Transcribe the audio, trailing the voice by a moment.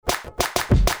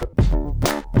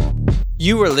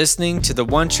You are listening to the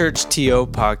One Church TO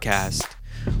podcast.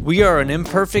 We are an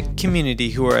imperfect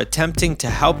community who are attempting to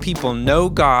help people know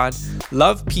God,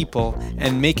 love people,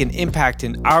 and make an impact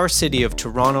in our city of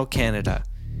Toronto, Canada.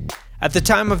 At the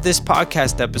time of this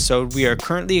podcast episode, we are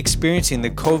currently experiencing the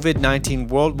COVID-19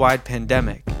 worldwide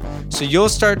pandemic. So you'll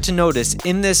start to notice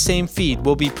in this same feed,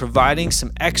 we'll be providing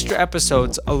some extra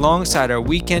episodes alongside our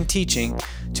weekend teaching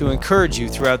to encourage you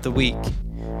throughout the week.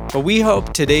 But we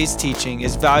hope today's teaching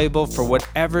is valuable for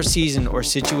whatever season or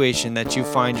situation that you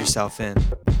find yourself in.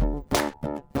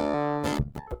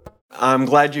 I'm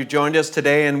glad you joined us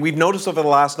today, and we've noticed over the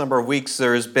last number of weeks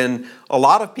there's been a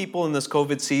lot of people in this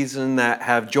COVID season that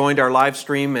have joined our live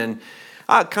stream and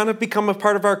kind of become a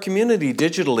part of our community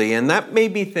digitally, and that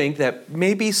made me think that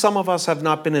maybe some of us have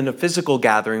not been in a physical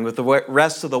gathering with the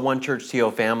rest of the One Church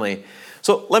TO family.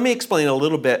 So let me explain a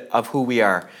little bit of who we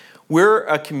are. We're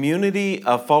a community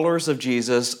of followers of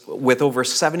Jesus with over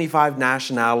 75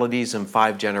 nationalities and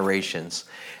 5 generations.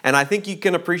 And I think you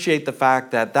can appreciate the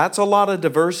fact that that's a lot of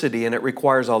diversity, and it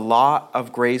requires a lot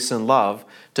of grace and love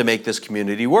to make this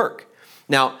community work.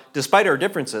 Now, despite our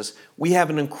differences, we have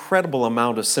an incredible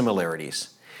amount of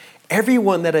similarities.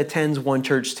 Everyone that attends One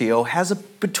Church TO has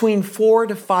between 4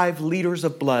 to 5 liters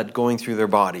of blood going through their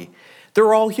body.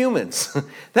 They're all humans.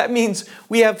 That means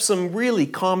we have some really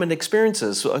common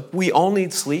experiences. We all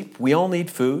need sleep. We all need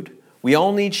food. We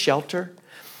all need shelter.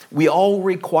 We all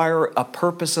require a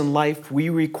purpose in life. We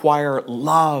require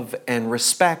love and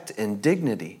respect and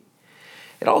dignity.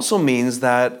 It also means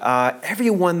that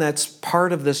everyone that's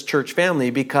part of this church family,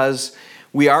 because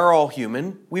we are all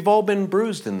human, we've all been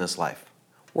bruised in this life.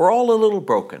 We're all a little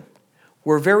broken.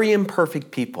 We're very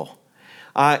imperfect people.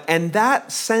 And that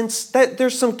sense that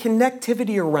there's some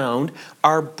connectivity around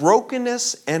our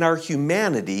brokenness and our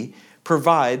humanity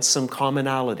provides some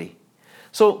commonality.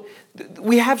 So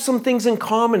we have some things in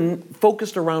common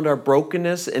focused around our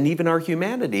brokenness and even our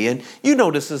humanity. And you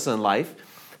notice this in life,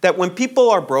 that when people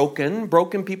are broken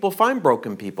people find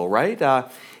broken people, right?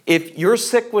 If you're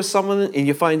sick with someone and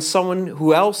you find someone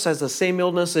who else has the same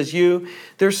illness as you,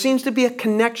 there seems to be a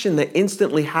connection that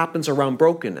instantly happens around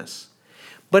brokenness.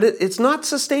 But it's not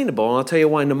sustainable, and I'll tell you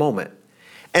why in a moment.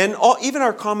 And even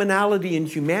our commonality in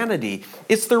humanity,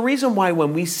 it's the reason why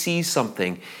when we see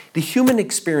something, the human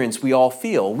experience we all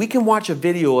feel, we can watch a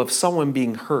video of someone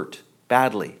being hurt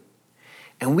badly,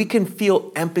 and we can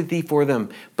feel empathy for them,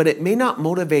 but it may not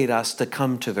motivate us to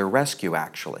come to their rescue,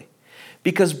 actually.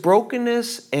 Because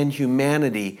brokenness and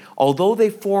humanity, although they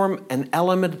form an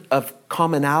element of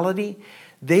commonality,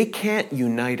 they can't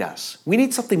unite us. We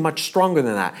need something much stronger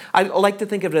than that. I like to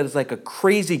think of it as like a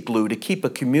crazy glue to keep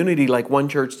a community like One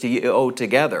Church TO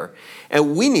together.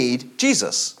 And we need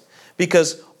Jesus,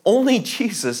 because only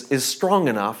Jesus is strong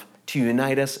enough to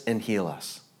unite us and heal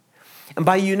us. And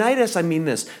by unite us, I mean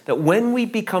this, that when we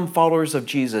become followers of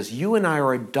Jesus, you and I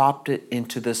are adopted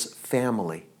into this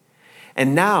family.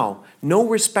 And now, no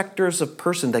respecters of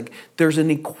person, like there's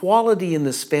an equality in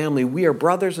this family. We are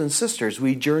brothers and sisters.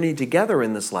 We journey together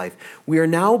in this life. We are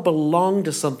now belong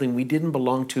to something we didn't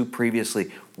belong to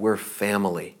previously. We're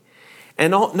family.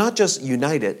 And not just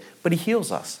united, but he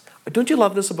heals us. Don't you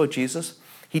love this about Jesus?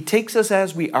 He takes us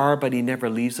as we are, but he never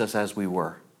leaves us as we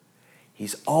were.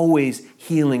 He's always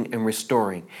healing and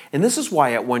restoring. And this is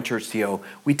why at One Church TO,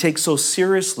 we take so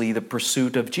seriously the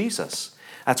pursuit of Jesus.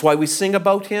 That's why we sing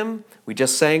about him. We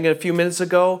just sang it a few minutes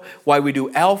ago. Why we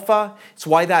do Alpha. It's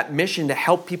why that mission to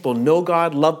help people know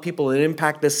God, love people, and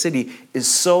impact this city is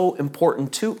so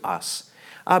important to us.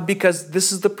 Because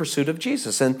this is the pursuit of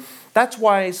Jesus. And that's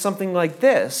why something like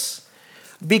this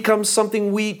becomes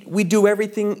something we do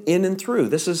everything in and through.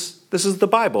 This is the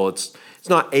Bible. It's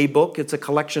not a book. It's a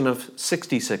collection of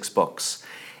 66 books.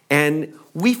 And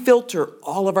we filter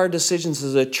all of our decisions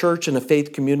as a church and a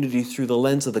faith community through the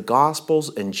lens of the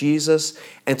Gospels and Jesus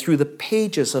and through the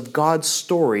pages of God's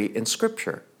story in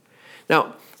Scripture.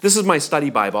 Now, this is my study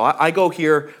Bible. I go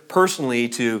here personally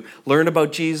to learn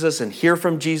about Jesus and hear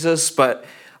from Jesus, but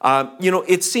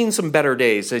it's seen some better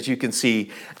days, as you can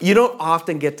see. You don't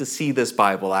often get to see this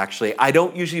Bible, actually. I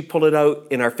don't usually pull it out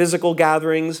in our physical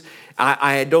gatherings.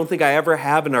 I don't think I ever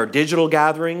have in our digital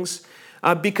gatherings.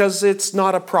 Because it's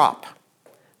not a prop.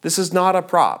 This is not a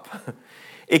prop.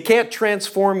 It can't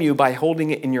transform you by holding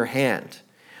it in your hand.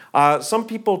 Some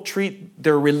people treat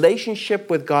their relationship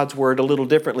with God's word a little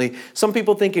differently. Some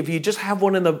people think if you just have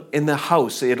one in the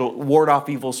house, it'll ward off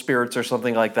evil spirits or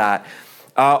something like that.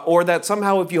 Or that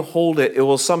somehow if you hold it, it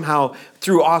will somehow,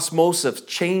 through osmosis,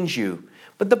 change you.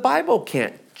 But the Bible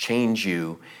can't change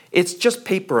you. It's just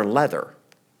paper and leather.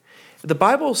 The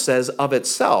Bible says of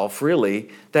itself, really,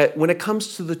 that when it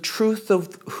comes to the truth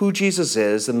of who Jesus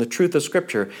is and the truth of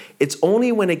Scripture, it's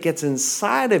only when it gets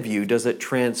inside of you does it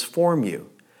transform you.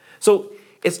 So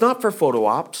it's not for photo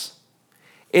ops.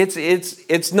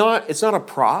 It's not a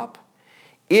prop.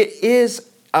 It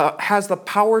has the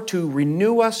power to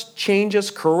renew us, change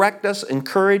us, correct us,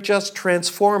 encourage us,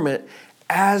 transform it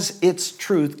as its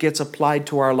truth gets applied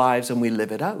to our lives and we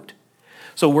live it out.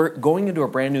 So we're going into a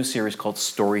brand new series called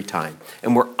Story Time,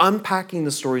 and we're unpacking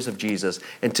the stories of Jesus.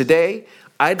 And today,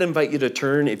 I'd invite you to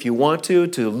turn, if you want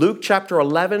to Luke chapter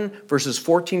 11, verses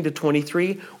 14 to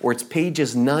 23, or it's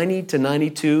pages 90 to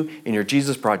 92 in your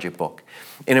Jesus Project book.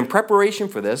 And in preparation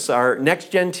for this, our Next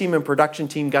Gen team and production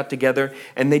team got together,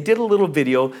 and they did a little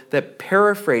video that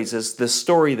paraphrases this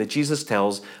story that Jesus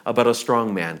tells about a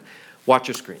strong man. Watch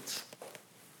your screens.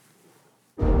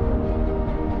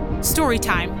 Story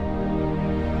time.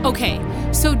 Okay,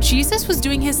 so Jesus was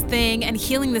doing his thing and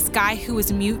healing this guy who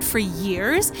was mute for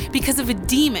years because of a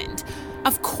demon.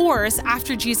 Of course,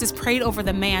 after Jesus prayed over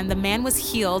the man was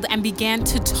healed and began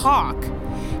to talk.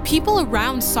 People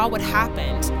around saw what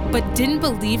happened, but didn't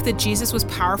believe that Jesus was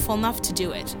powerful enough to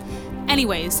do it.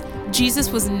 Anyways,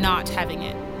 Jesus was not having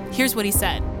it. Here's what he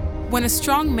said. When a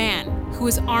strong man who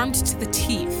is armed to the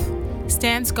teeth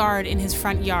stands guard in his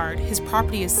front yard, his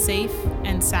property is safe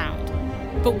and sound.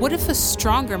 But what if a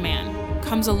stronger man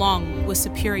comes along with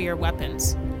superior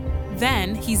weapons?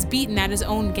 Then he's beaten at his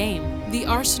own game. The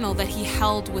arsenal that he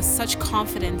held with such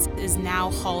confidence is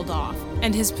now hauled off,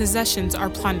 and his possessions are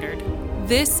plundered.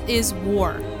 This is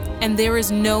war, and there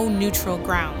is no neutral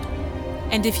ground.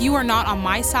 And if you are not on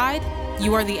my side,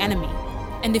 you are the enemy.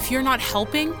 And if you're not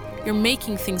helping, you're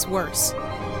making things worse.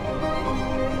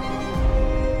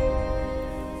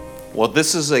 Well,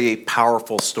 this is a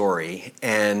powerful story.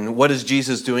 And what is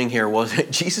Jesus doing here? Well,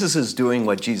 Jesus is doing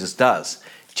what Jesus does.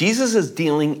 Jesus is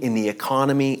dealing in the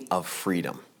economy of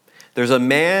freedom. There's a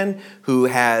man who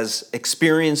has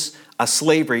experienced a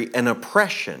slavery, an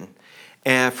oppression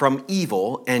from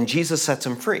evil, and Jesus sets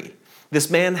him free. This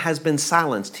man has been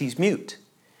silenced. He's mute,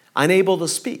 unable to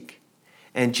speak.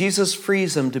 And Jesus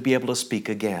frees him to be able to speak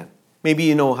again. Maybe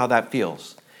you know how that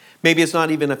feels. Maybe it's not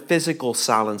even a physical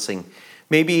silencing.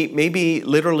 Maybe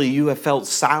literally you have felt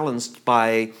silenced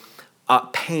by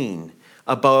pain,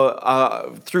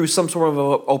 through some sort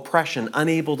of oppression,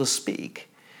 unable to speak.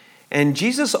 And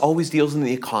Jesus always deals in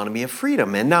the economy of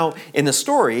freedom. And now in the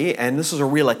story, and this is a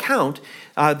real account,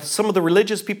 some of the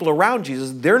religious people around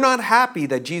Jesus, they're not happy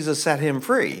that Jesus set him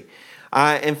free.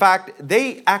 In fact,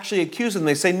 they actually accuse him.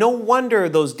 They say, no wonder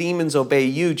those demons obey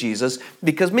you, Jesus,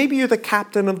 because maybe you're the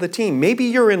captain of the team. Maybe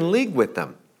you're in league with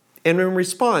them. And in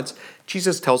response,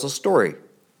 Jesus tells a story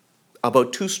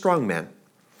about two strong men.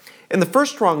 In the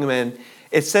first strong man,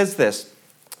 it says this,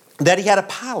 that he had a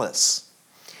palace.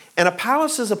 And a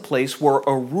palace is a place where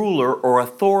a ruler or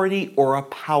authority or a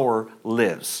power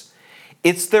lives.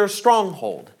 It's their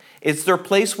stronghold. It's their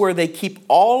place where they keep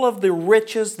all of the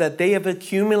riches that they have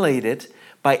accumulated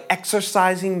by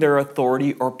exercising their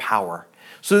authority or power.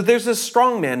 So there's this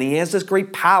strong man, he has this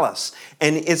great palace.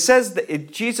 And it says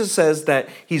that Jesus says that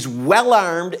he's well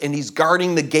armed and he's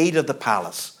guarding the gate of the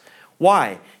palace.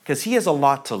 Why? Because he has a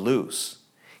lot to lose.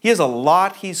 He has a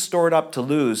lot he's stored up to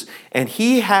lose. And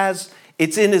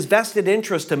it's in his vested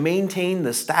interest to maintain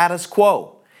the status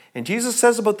quo. And Jesus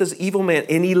says about this evil man,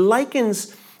 and he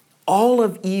likens all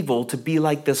of evil to be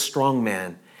like this strong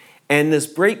man and this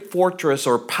great fortress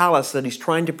or palace that he's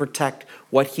trying to protect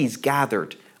what he's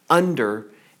gathered under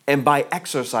and by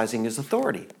exercising his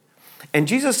authority. And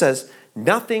Jesus says,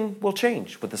 nothing will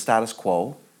change with the status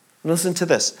quo. Listen to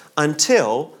this.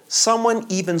 Until someone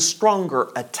even stronger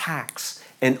attacks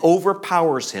and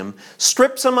overpowers him,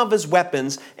 strips him of his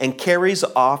weapons, and carries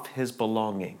off his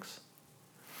belongings.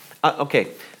 Okay,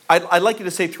 I'd like you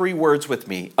to say 3 words with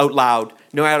me out loud,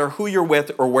 no matter who you're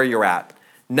with or where you're at.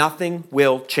 Nothing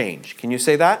will change. Can you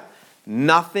say that?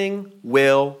 Nothing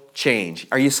will change.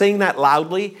 Are you saying that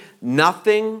loudly?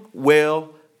 Nothing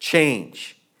will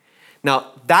change.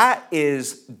 Now, that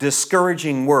is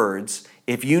discouraging words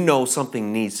if you know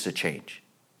something needs to change.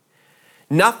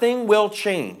 Nothing will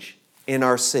change in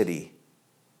our city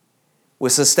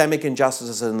with systemic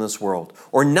injustices in this world,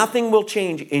 or nothing will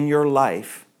change in your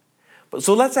life.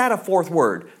 So let's add a 4th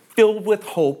word, filled with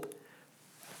hope,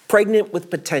 pregnant with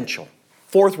potential.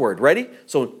 4th word, ready?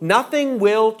 So nothing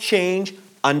will change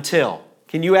until.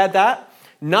 Can you add that?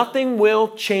 Nothing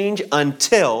will change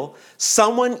until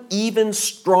someone even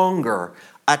stronger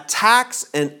attacks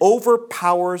and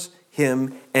overpowers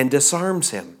him and disarms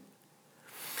him.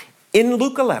 In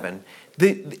Luke 11,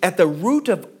 at the root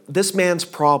of this man's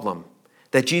problem,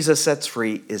 that Jesus sets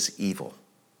free is evil.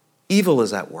 Evil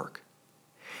is at work.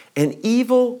 And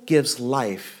evil gives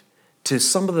life to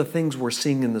some of the things we're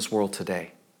seeing in this world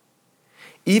today.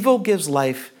 Evil gives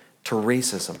life to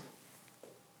racism,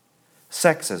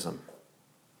 sexism,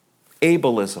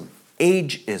 ableism,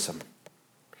 ageism.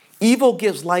 Evil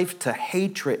gives life to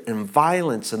hatred and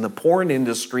violence in the porn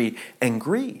industry and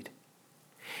greed.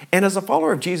 And as a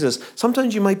follower of Jesus,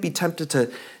 sometimes you might be tempted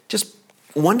to just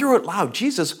wonder out loud,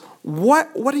 Jesus,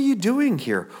 what are you doing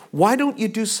here? Why don't you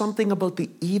do something about the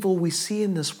evil we see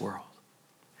in this world?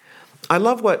 I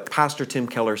love what Pastor Tim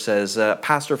Keller says,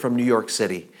 pastor from New York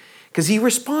City, because he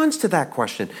responds to that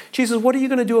question. Jesus, what are you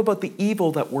going to do about the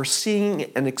evil that we're seeing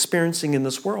and experiencing in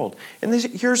this world? And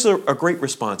here's a great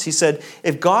response. He said,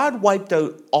 if God wiped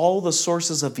out all the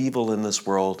sources of evil in this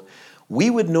world, we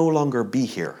would no longer be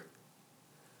here.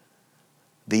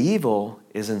 The evil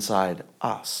is inside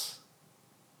us.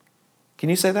 Can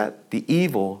you say that? The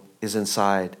evil is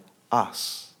inside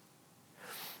us.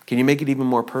 Can you make it even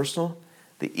more personal?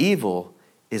 The evil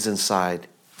is inside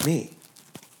me.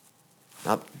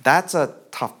 Now, that's a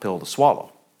tough pill to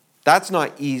swallow. That's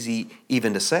not easy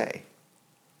even to say.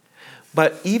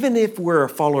 But even if we're a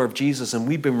follower of Jesus and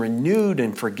we've been renewed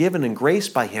and forgiven and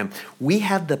graced by him, we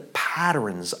have the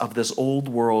patterns of this old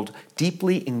world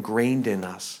deeply ingrained in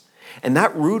us. And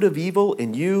that root of evil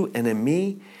in you and in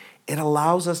me, it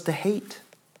allows us to hate.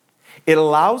 It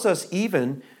allows us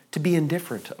even to be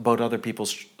indifferent about other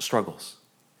people's struggles.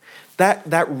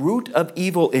 That root of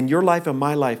evil in your life and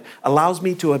my life allows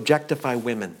me to objectify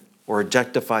women or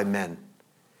objectify men.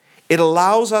 It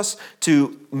allows us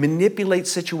to manipulate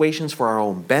situations for our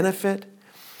own benefit.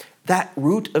 That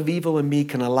root of evil in me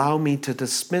can allow me to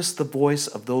dismiss the voice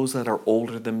of those that are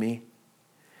older than me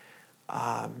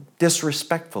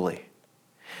disrespectfully.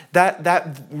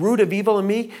 That root of evil in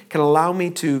me can allow me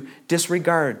to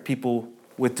disregard people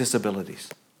with disabilities.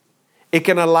 It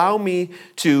can allow me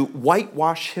to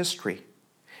whitewash history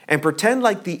and pretend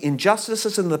like the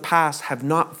injustices in the past have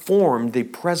not formed the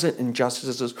present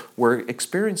injustices we're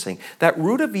experiencing. That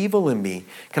root of evil in me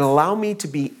can allow me to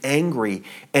be angry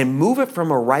and move it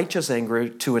from a righteous anger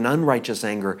to an unrighteous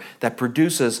anger that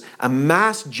produces a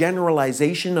mass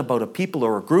generalization about a people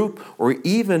or a group or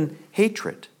even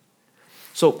hatred.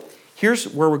 So here's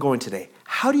where we're going today.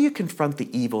 How do you confront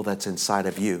the evil that's inside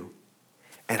of you?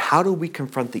 And how do we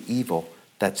confront the evil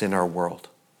that's in our world?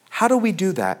 How do we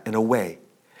do that in a way?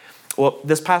 Well,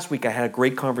 this past week I had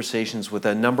great conversations with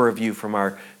a number of you from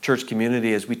our church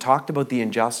community as we talked about the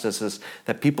injustices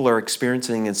that people are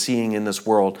experiencing and seeing in this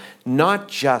world, not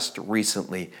just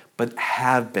recently, but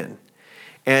have been.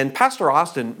 And Pastor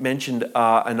Austin mentioned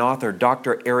an author,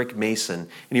 Dr. Eric Mason,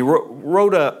 and he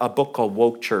wrote a book called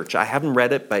Woke Church. I haven't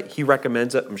read it, but he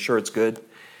recommends it. I'm sure it's good.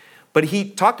 But he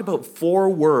talked about 4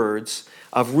 words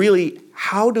of really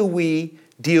how do we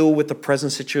deal with the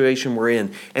present situation we're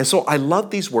in. And so I love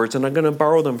these words, and I'm going to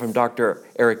borrow them from Dr.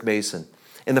 Eric Mason.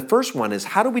 And the first one is,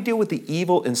 how do we deal with the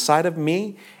evil inside of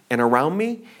me and around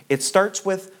me? It starts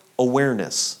with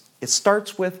awareness. It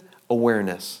starts with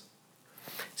awareness.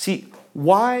 See,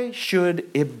 why should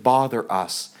it bother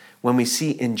us when we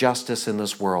see injustice in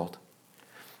this world?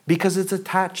 Because it's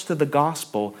attached to the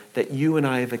gospel that you and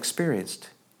I have experienced.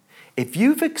 If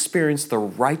you've experienced the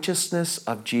righteousness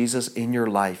of Jesus in your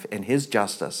life and his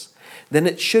justice, then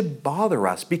it should bother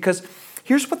us, because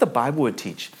here's what the Bible would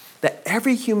teach, that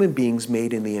every human being's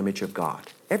made in the image of God.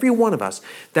 Every one of us,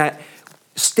 that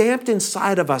stamped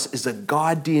inside of us is a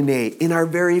God DNA in our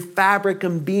very fabric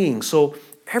and being. So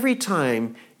every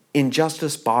time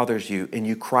injustice bothers you and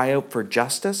you cry out for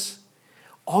justice,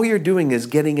 all you're doing is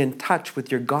getting in touch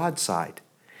with your God side,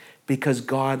 because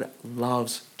God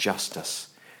loves justice.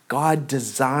 God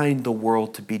designed the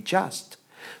world to be just.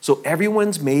 So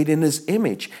everyone's made in his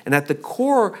image. And at the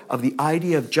core of the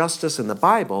idea of justice in the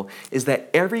Bible is that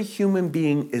every human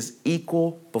being is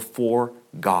equal before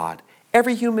God.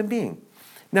 Every human being.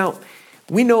 Now,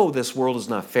 we know this world is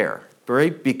not fair,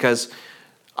 right? Because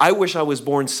I wish I was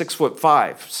born 6'5",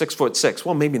 6'6".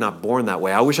 Well, maybe not born that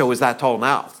way. I wish I was that tall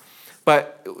now.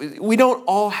 But we don't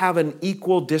all have an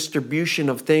equal distribution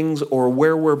of things, or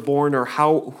where we're born, or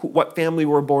what family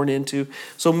we're born into.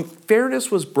 So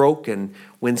fairness was broken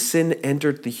when sin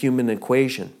entered the human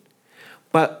equation.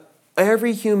 But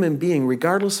every human being,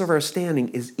 regardless of our standing,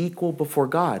 is equal before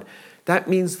God. That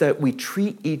means that we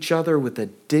treat each other with a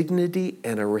dignity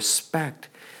and a respect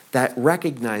that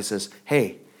recognizes,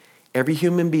 hey, every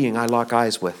human being I lock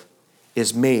eyes with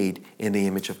is made in the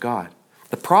image of God.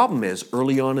 The problem is,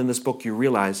 early on in this book, you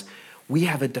realize we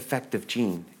have a defective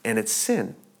gene, and it's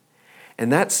sin.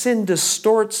 And that sin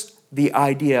distorts the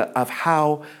idea of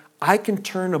how I can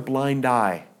turn a blind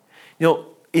eye.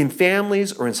 In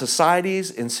families or in societies,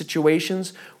 in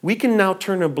situations, we can now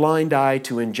turn a blind eye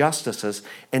to injustices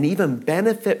and even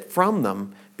benefit from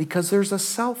them because there's a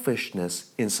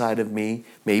selfishness inside of me,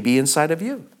 maybe inside of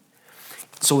you.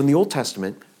 So in the Old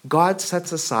Testament, God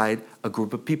sets aside a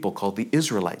group of people called the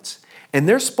Israelites, and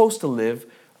they're supposed to live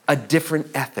a different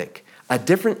ethic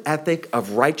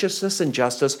of righteousness and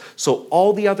justice, so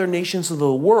all the other nations of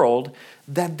the world,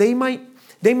 that they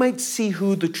might see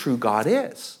who the true God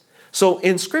is. So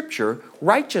in Scripture,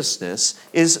 righteousness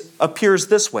appears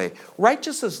this way.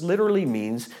 Righteousness literally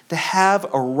means to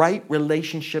have a right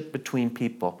relationship between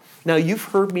people. Now, you've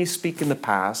heard me speak in the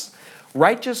past.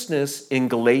 Righteousness in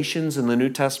Galatians in the New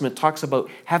Testament talks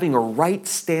about having a right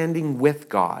standing with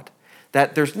God,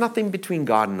 that there's nothing between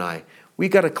God and I. We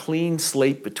got a clean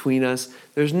slate between us.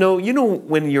 There's no,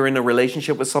 when you're in a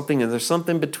relationship with something and there's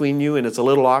something between you and it's a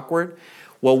little awkward?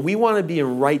 Well, we want to be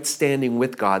in right standing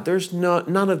with God. There's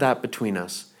none of that between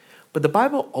us. But the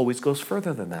Bible always goes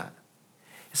further than that.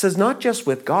 It says not just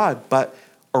with God, but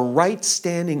a right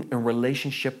standing and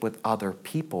relationship with other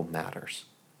people matters.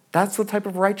 That's the type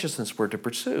of righteousness we're to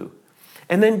pursue.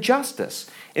 And then justice.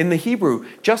 In the Hebrew,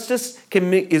 justice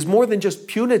is more than just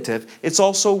punitive, it's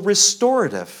also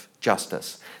restorative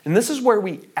justice. And this is where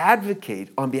we advocate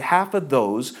on behalf of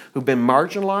those who've been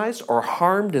marginalized or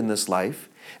harmed in this life.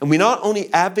 And we not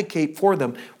only advocate for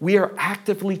them, we are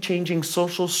actively changing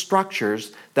social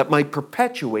structures that might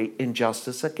perpetuate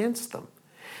injustice against them.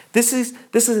 This is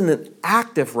an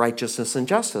active righteousness and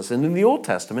justice. And in the Old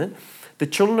Testament, the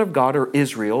children of God, or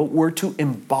Israel, were to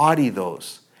embody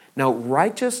those. Now,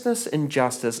 righteousness and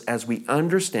justice, as we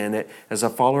understand it as a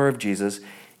follower of Jesus,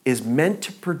 is meant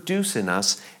to produce in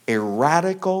us a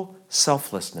radical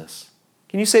selflessness.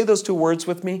 Can you say those two words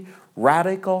with me?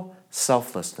 Radical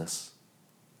selflessness.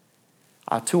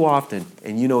 Too often,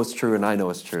 and you know it's true and I know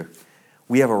it's true,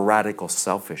 we have a radical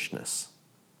selfishness.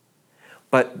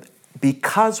 But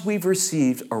because we've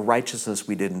received a righteousness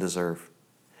we didn't deserve,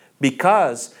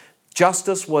 because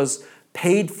justice was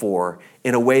paid for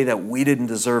in a way that we didn't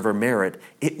deserve or merit,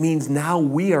 it means now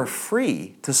we are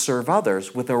free to serve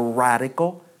others with a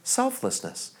radical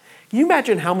selflessness. Can you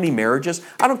imagine how many marriages,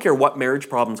 I don't care what marriage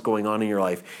problem's going on in your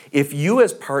life, if you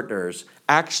as partners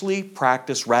actually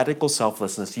practice radical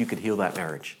selflessness, you could heal that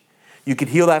marriage. You could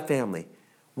heal that family.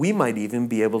 We might even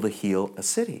be able to heal a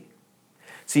city.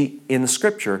 See, in the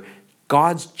Scripture,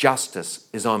 God's justice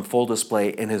is on full display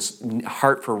in his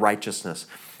heart for righteousness.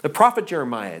 The prophet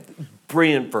Jeremiah,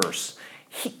 brilliant verse,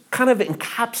 he kind of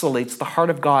encapsulates the heart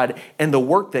of God and the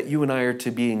work that you and I are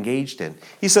to be engaged in.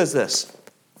 He says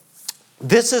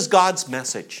this is God's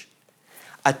message.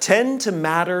 Attend to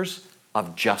matters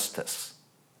of justice.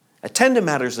 Attend to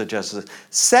matters of justice.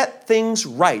 Set things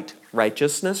right,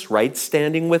 righteousness, right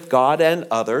standing with God and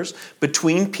others,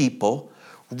 between people.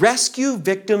 Rescue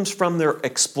victims from their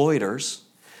exploiters.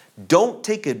 Don't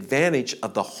take advantage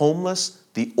of the homeless,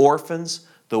 the orphans,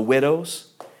 the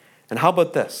widows. And how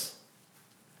about this?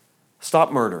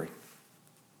 Stop murdering.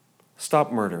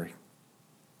 Stop murdering.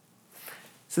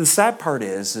 So the sad part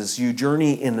is, as you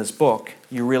journey in this book,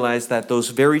 you realize that those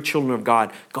very children of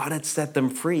God, God had set them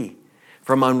free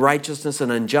from unrighteousness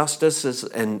and injustice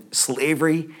and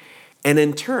slavery. And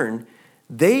in turn,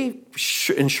 they,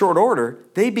 in short order,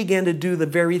 they began to do the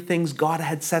very things God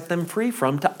had set them free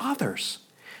from to others.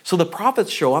 So the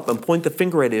prophets show up and point the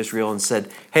finger at Israel and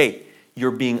said, hey,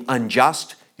 you're being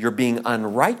unjust, you're being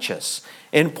unrighteous,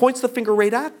 and points the finger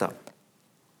right at them.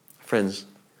 Friends,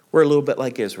 we're a little bit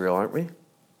like Israel, aren't we?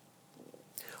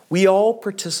 We all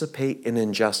participate in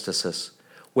injustices,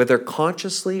 whether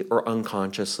consciously or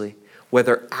unconsciously,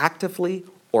 whether actively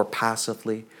or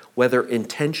passively, whether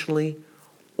intentionally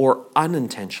or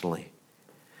unintentionally.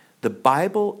 The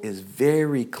Bible is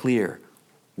very clear.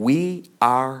 We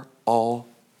are all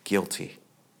guilty.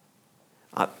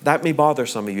 That may bother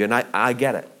some of you, and I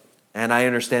get it, and I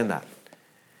understand that.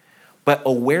 But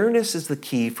awareness is the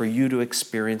key for you to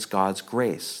experience God's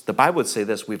grace. The Bible would say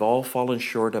this: we've all fallen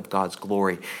short of God's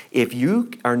glory. If you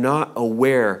are not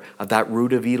aware of that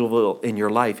root of evil in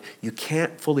your life, you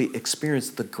can't fully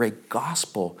experience the great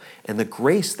gospel and the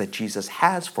grace that Jesus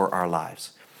has for our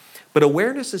lives. But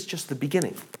awareness is just the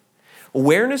beginning.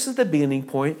 Awareness is the beginning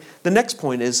point. The next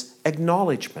point is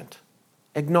acknowledgement.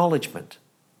 Acknowledgement.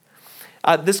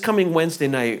 This coming Wednesday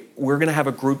night, we're going to have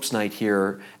a groups night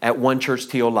here at One Church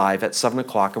TO Live at 7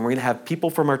 o'clock, and we're going to have people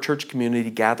from our church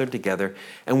community gathered together,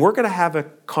 and we're going to have a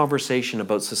conversation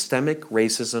about systemic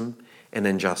racism and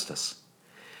injustice.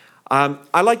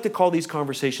 I like to call these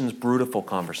conversations brutal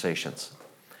conversations.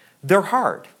 They're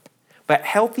hard, But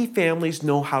healthy families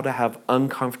know how to have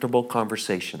uncomfortable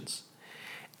conversations.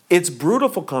 It's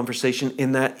brutal conversation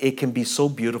in that it can be so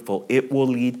beautiful. It will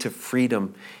lead to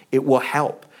freedom. It will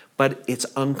help, but it's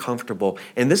uncomfortable.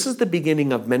 And this is the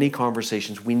beginning of many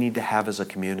conversations we need to have as a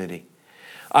community.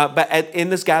 In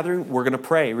this gathering, we're going to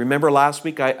pray. Remember last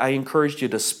week I encouraged you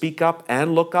to speak up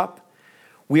and look up.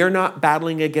 We are not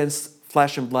battling against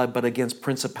flesh and blood, but against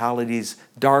principalities,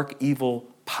 dark, evil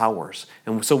powers.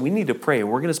 And so we need to pray. And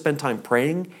we're going to spend time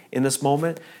praying in this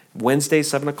moment, Wednesday,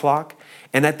 7 o'clock.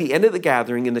 And at the end of the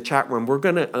gathering in the chat room, I'm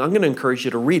going to encourage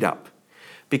you to read up,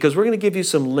 because we're going to give you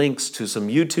some links to some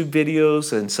YouTube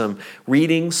videos and some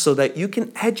readings so that you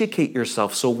can educate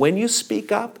yourself. So when you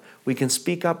speak up, we can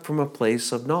speak up from a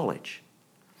place of knowledge.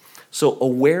 So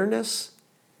awareness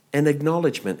and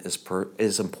acknowledgement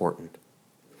is important.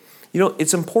 You know,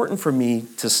 it's important for me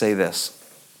to say this.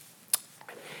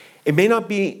 It may not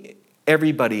be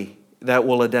everybody that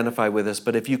will identify with this,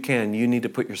 but if you can, you need to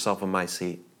put yourself in my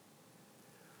seat.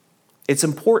 It's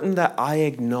important that I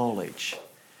acknowledge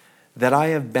that I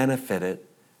have benefited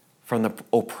from the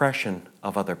oppression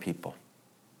of other people.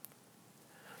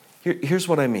 Here's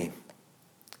what I mean.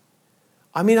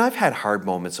 I've had hard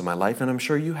moments in my life, and I'm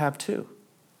sure you have too.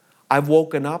 I've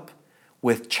woken up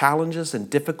with challenges and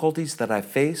difficulties that I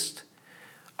faced.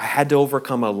 I had to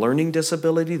overcome a learning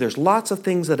disability. There's lots of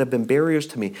things that have been barriers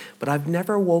to me, but I've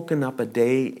never woken up a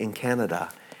day in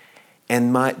Canada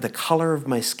and the color of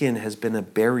my skin has been a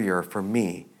barrier for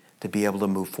me to be able to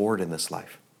move forward in this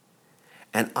life.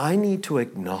 And I need to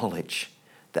acknowledge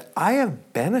that I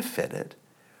have benefited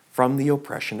from the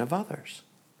oppression of others.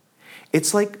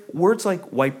 It's like words like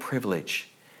white privilege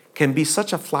can be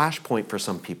such a flashpoint for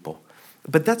some people,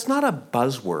 but that's not a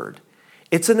buzzword.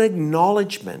 It's an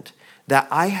acknowledgement that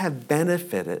I have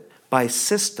benefited by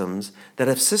systems that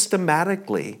have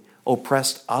systematically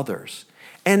oppressed others.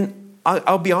 And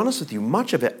I'll be honest with you,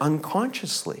 much of it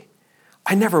unconsciously.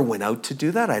 I never went out to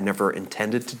do that. I never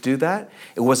intended to do that.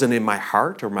 It wasn't in my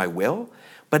heart or my will,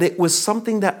 but it was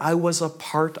something that I was a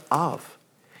part of.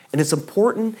 And it's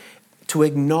important to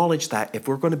acknowledge that if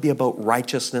we're going to be about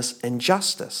righteousness and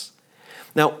justice.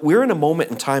 Now, we're in a moment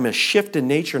in time, a shift in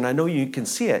nature, and I know you can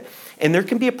see it. And there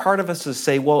can be a part of us to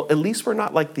say, well, at least we're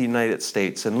not like the United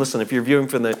States. And listen, if you're viewing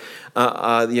from the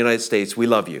United States, we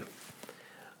love you.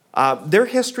 Their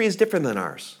history is different than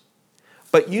ours.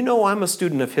 But you know I'm a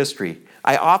student of history.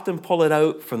 I often pull it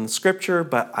out from Scripture,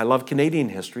 but I love Canadian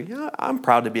history. I'm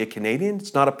proud to be a Canadian.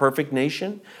 It's not a perfect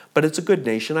nation, but it's a good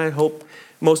nation. I hope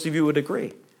most of you would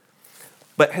agree.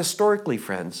 But historically,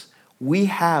 friends, we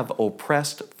have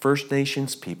oppressed First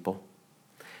Nations people.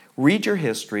 Read your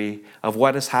history of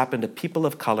what has happened to people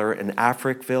of color in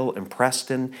Africville and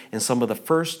Preston and some of the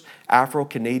first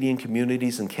Afro-Canadian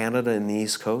communities in Canada and the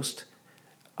East Coast.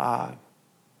 Not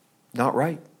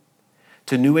right.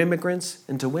 To new immigrants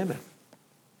and to women.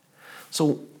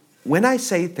 So when I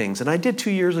say things, and I did 2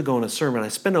 years ago in a sermon, I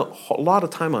spent a lot of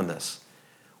time on this.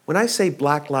 When I say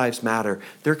Black Lives Matter,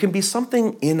 there can be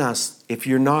something in us, if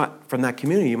you're not from that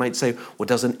community, you might say, well,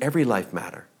 doesn't every life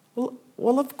matter?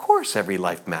 Well, of course every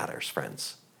life matters,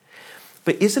 friends.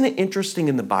 But isn't it interesting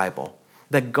in the Bible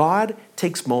that God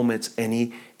takes moments and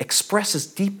he expresses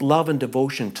deep love and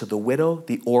devotion to the widow,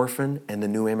 the orphan, and the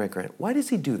new immigrant? Why does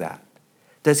he do that?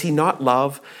 Does he not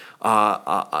love,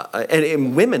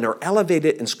 and women are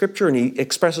elevated in Scripture and he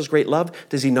expresses great love.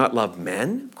 Does he not love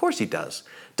men? Of course he does.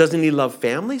 Doesn't he love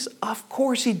families? Of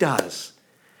course he does.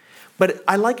 But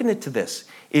I liken it to this.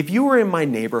 If you were in my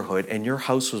neighborhood and your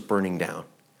house was burning down,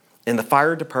 and the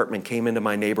fire department came into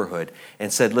my neighborhood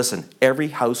and said, listen, every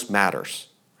house matters.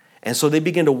 And so they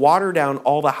begin to water down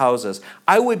all the houses.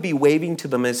 I would be waving to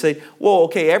them and say, well,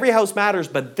 okay, every house matters,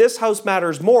 but this house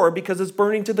matters more because it's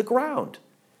burning to the ground.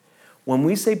 When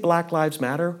we say Black Lives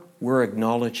Matter, we're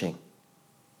acknowledging.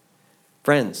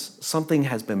 Friends, something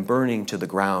has been burning to the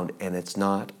ground and it's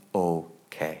not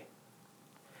okay.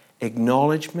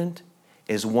 Acknowledgement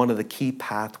is one of the key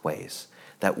pathways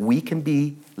that we can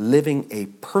be living a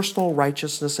personal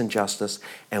righteousness and justice,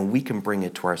 and we can bring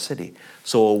it to our city.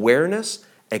 So awareness,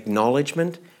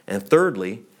 acknowledgement, and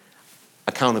thirdly,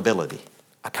 accountability.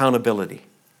 Accountability.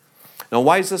 Now,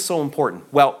 why is this so important?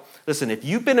 Well, listen, if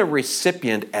you've been a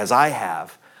recipient, as I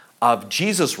have, of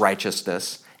Jesus'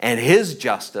 righteousness and his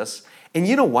justice, and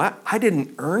you know what? I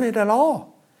didn't earn it at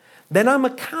all. Then I'm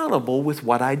accountable with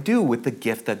what I do with the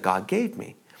gift that God gave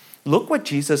me. Look what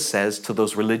Jesus says to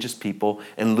those religious people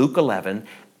in Luke 11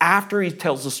 after he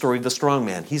tells the story of the strong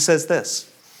man. He says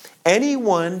this,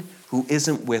 anyone who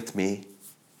isn't with me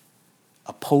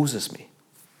opposes me.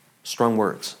 Strong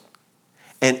words.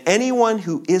 And anyone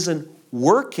who isn't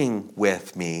working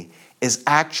with me is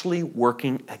actually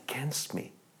working against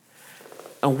me.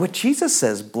 And what Jesus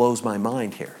says blows my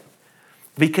mind here.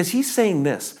 Because he's saying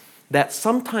this, that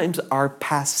sometimes our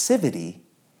passivity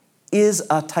is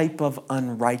a type of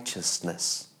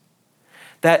unrighteousness.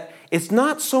 That it's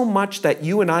not so much that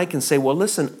you and I can say, well,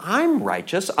 listen, I'm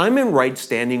righteous. I'm in right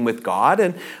standing with God.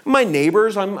 And my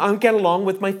neighbors, I get along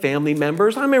with my family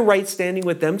members. I'm in right standing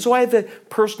with them. So I have a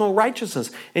personal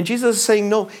righteousness. And Jesus is saying,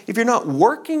 no, if you're not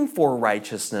working for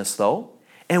righteousness, though,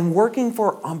 and working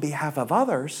for on behalf of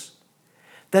others,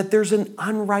 that there's an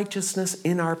unrighteousness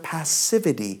in our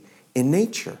passivity in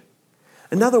nature.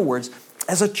 In other words,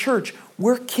 as a church,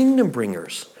 we're kingdom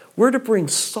bringers. We're to bring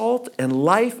salt and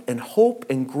life and hope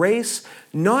and grace,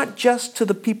 not just to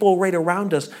the people right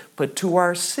around us, but to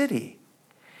our city.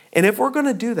 And if we're going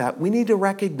to do that, we need to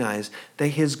recognize that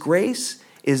His grace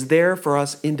is there for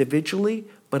us individually,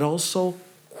 but also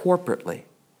corporately.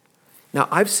 Now,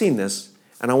 I've seen this,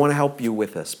 and I want to help you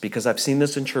with this, because I've seen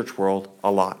this in church world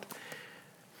a lot.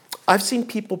 I've seen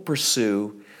people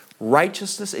pursue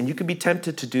righteousness, and you could be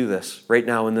tempted to do this right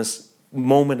now in this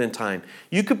moment in time.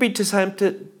 You could be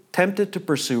tempted to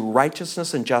pursue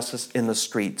righteousness and justice in the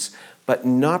streets, but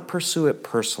not pursue it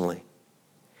personally.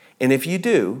 And if you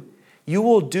do, you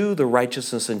will do the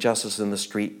righteousness and justice in the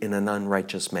street in an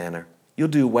unrighteous manner. You'll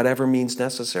do whatever means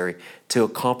necessary to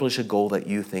accomplish a goal that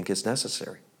you think is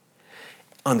necessary.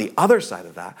 On the other side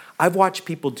of that, I've watched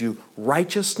people do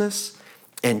righteousness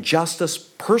and justice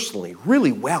personally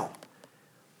really well,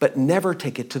 but never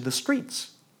take it to the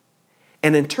streets.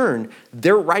 And in turn,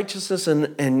 their righteousness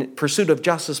and pursuit of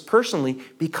justice personally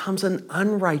becomes an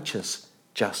unrighteous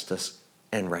justice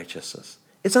and righteousness.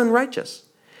 It's unrighteous.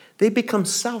 They become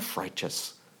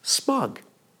self-righteous, smug,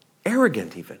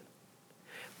 arrogant even.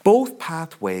 Both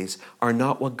pathways are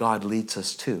not what God leads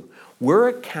us to. We're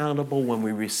accountable when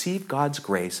we receive God's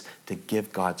grace to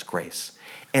give God's grace.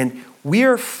 And we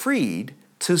are freed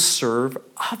to serve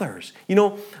others. You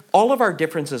know, all of our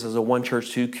differences as a One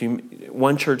Church TO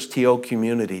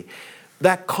community,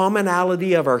 that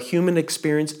commonality of our human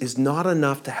experience is not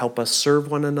enough to help us serve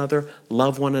one another,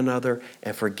 love one another,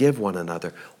 and forgive one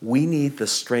another. We need the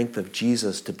strength of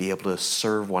Jesus to be able to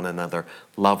serve one another,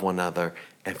 love one another,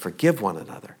 and forgive one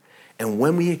another. And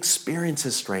when we experience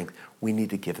His strength, we need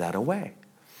to give that away.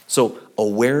 So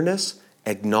awareness,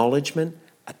 acknowledgement,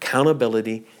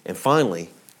 accountability, and finally,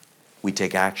 we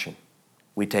take action.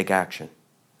 We take action.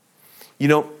 You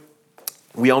know,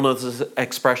 we all know this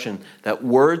expression that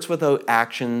words without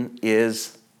action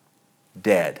is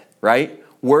dead, right?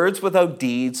 Words without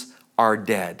deeds are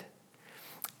dead.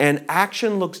 And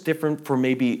action looks different for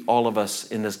maybe all of us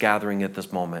in this gathering at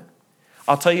this moment.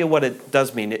 I'll tell you what it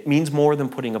does mean. It means more than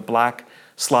putting a black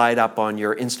slide up on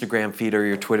your Instagram feed or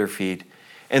your Twitter feed.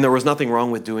 And there was nothing wrong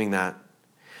with doing that.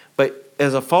 But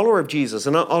as a follower of Jesus,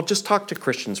 and I'll just talk to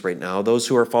Christians right now, those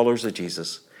who are followers of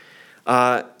Jesus,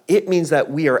 it means that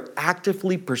we are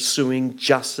actively pursuing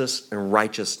justice and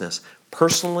righteousness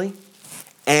personally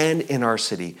and in our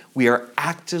city. We are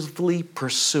actively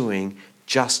pursuing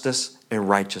justice and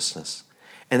righteousness.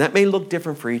 And that may look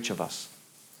different for each of us.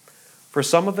 For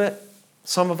some of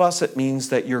us, it means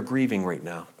that you're grieving right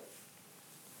now.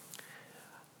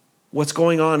 What's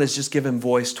going on is just giving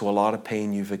voice to a lot of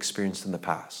pain you've experienced in the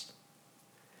past.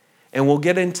 And we'll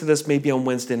get into this maybe on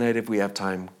Wednesday night if we have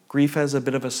time. Grief has a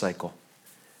bit of a cycle.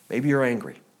 Maybe you're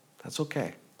angry. That's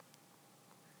okay.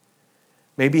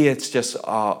 Maybe it's just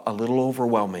a little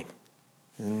overwhelming.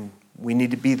 And we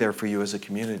need to be there for you as a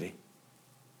community.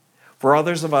 For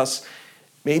others of us,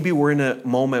 maybe we're in a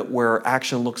moment where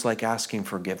action looks like asking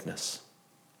forgiveness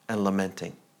and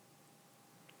lamenting.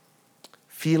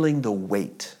 Feeling the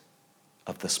weight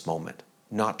of this moment,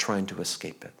 not trying to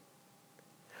escape it.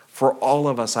 For all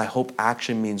of us, I hope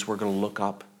action means we're going to look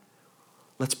up.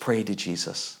 Let's pray to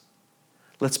Jesus.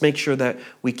 Let's make sure that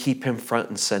we keep Him front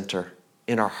and center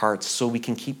in our hearts so we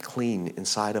can keep clean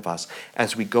inside of us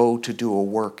as we go to do a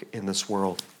work in this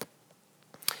world.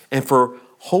 And for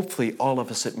hopefully all of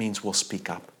us, it means we'll speak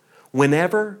up.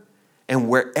 Whenever and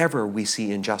wherever we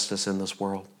see injustice in this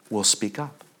world, we'll speak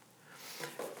up.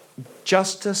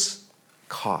 Justice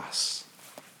costs.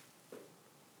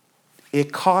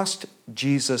 It cost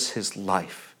Jesus His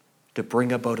life to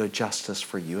bring about a justice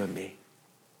for you and me.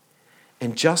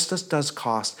 And justice does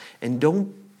cost. And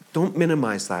don't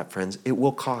minimize that, friends. It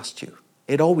will cost you.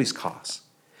 It always costs.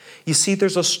 You see,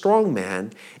 there's a strong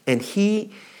man, and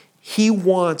evil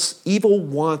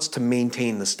wants to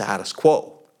maintain the status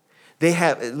quo.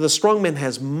 The strong man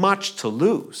has much to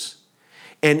lose.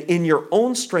 And in your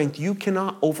own strength, you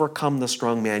cannot overcome the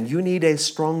strong man. You need a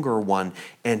stronger one,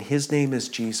 and His name is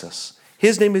Jesus.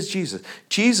 His name is Jesus.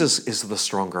 Jesus is the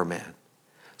stronger man.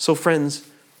 So friends,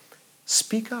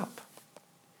 speak up.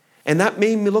 And that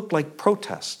made me look like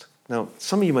protest. Now,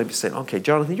 some of you might be saying, okay,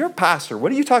 Jonathan, you're a pastor.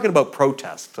 What are you talking about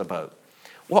protests about?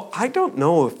 Well, I don't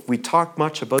know if we talk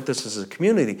much about this as a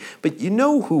community, but you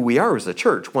know who we are as a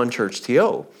church, One Church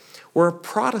TO. We're a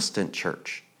Protestant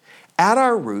church. At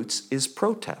our roots is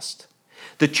protest.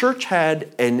 The church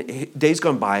had, in days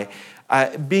gone by,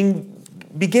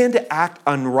 began to act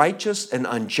unrighteous and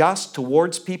unjust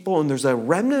towards people, and there's a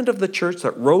remnant of the church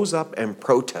that rose up and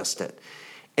protested.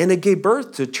 And it gave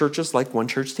birth to churches like One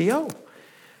Church TO.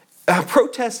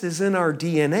 Protest is in our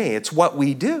DNA. It's what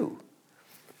we do.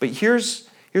 But here's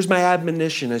my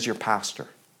admonition as your pastor.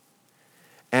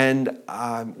 And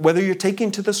whether you're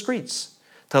taking to the streets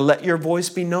to let your voice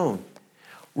be known,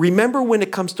 remember when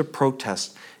it comes to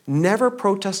protest, never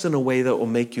protest in a way that will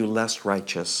make you less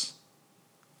righteous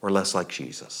or less like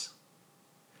Jesus.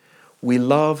 We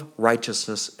love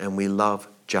righteousness and we love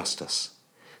justice.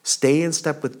 Stay in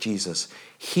step with Jesus.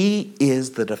 He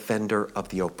is the defender of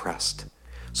the oppressed.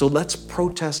 So let's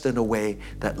protest in a way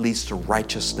that leads to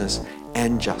righteousness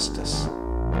and justice.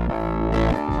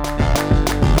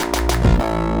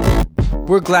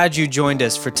 We're glad you joined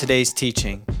us for today's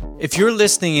teaching. If you're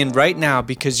listening in right now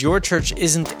because your church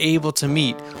isn't able to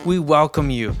meet, we welcome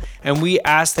you, and we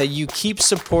ask that you keep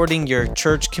supporting your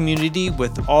church community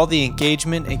with all the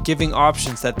engagement and giving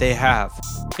options that they have.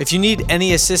 If you need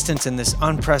any assistance in this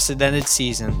unprecedented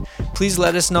season, please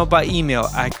let us know by email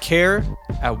at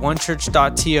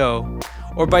care@onechurch.to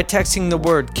or by texting the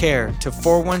word CARE to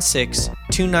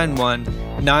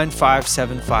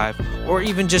 416-291-9575, or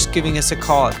even just giving us a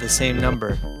call at the same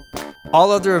number. All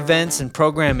other events and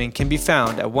programming can be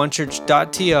found at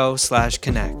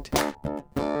onechurch.to/connect.